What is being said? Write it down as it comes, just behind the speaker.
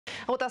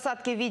Вот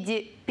осадки в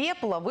виде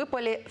пепла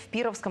выпали в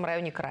Пировском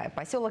районе края.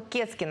 Поселок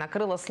Кетский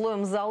накрыло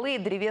слоем золы и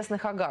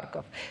древесных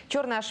огарков.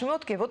 Черные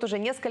ошметки вот уже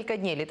несколько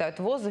дней летают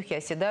в воздухе,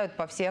 оседают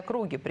по всей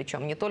округе.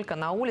 Причем не только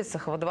на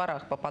улицах, во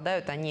дворах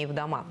попадают они и в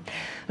дома.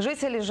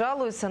 Жители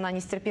жалуются на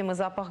нестерпимый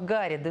запах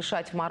гари.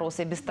 Дышать в мороз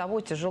и без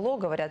того тяжело,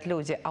 говорят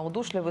люди, а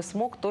удушливый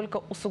смог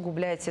только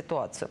усугубляет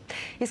ситуацию.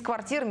 Из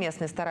квартир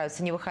местные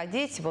стараются не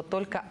выходить, вот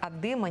только от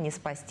дыма не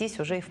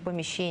спастись уже и в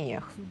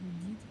помещениях.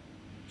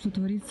 Что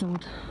творится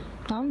вот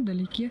там,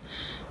 вдалеке,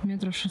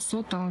 метров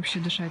 600, там вообще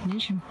дышать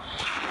нечем.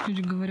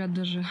 Люди говорят,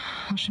 даже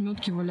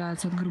ошметки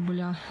валяются от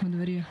горбыля во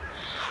дворе.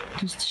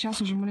 То есть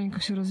сейчас уже маленько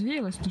все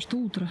развеялось, потому что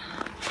утро.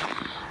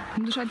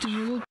 Но дышать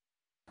тяжело.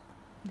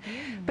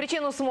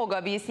 Причину смога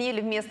объяснили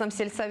в местном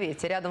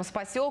сельсовете. Рядом с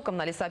поселком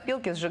на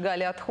лесопилке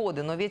сжигали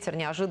отходы, но ветер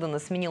неожиданно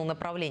сменил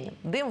направление.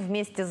 Дым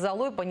вместе с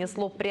золой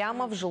понесло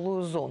прямо в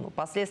жилую зону.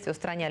 Последствия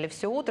устраняли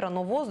все утро,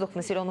 но воздух в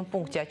населенном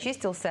пункте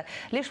очистился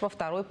лишь во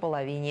второй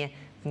половине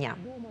дня.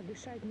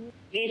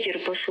 Ветер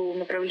пошел в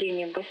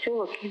направлении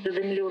поселок, и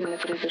задымленное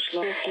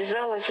произошло.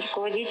 Связалась с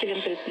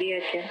руководителем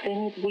предприятия.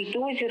 Они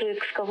бульдозеры,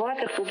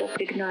 экскаватор туда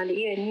пригнали,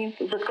 и они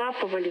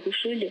закапывали,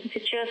 душили.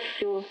 Сейчас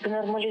все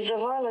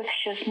нормализовалось,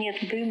 сейчас нет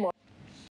дыма.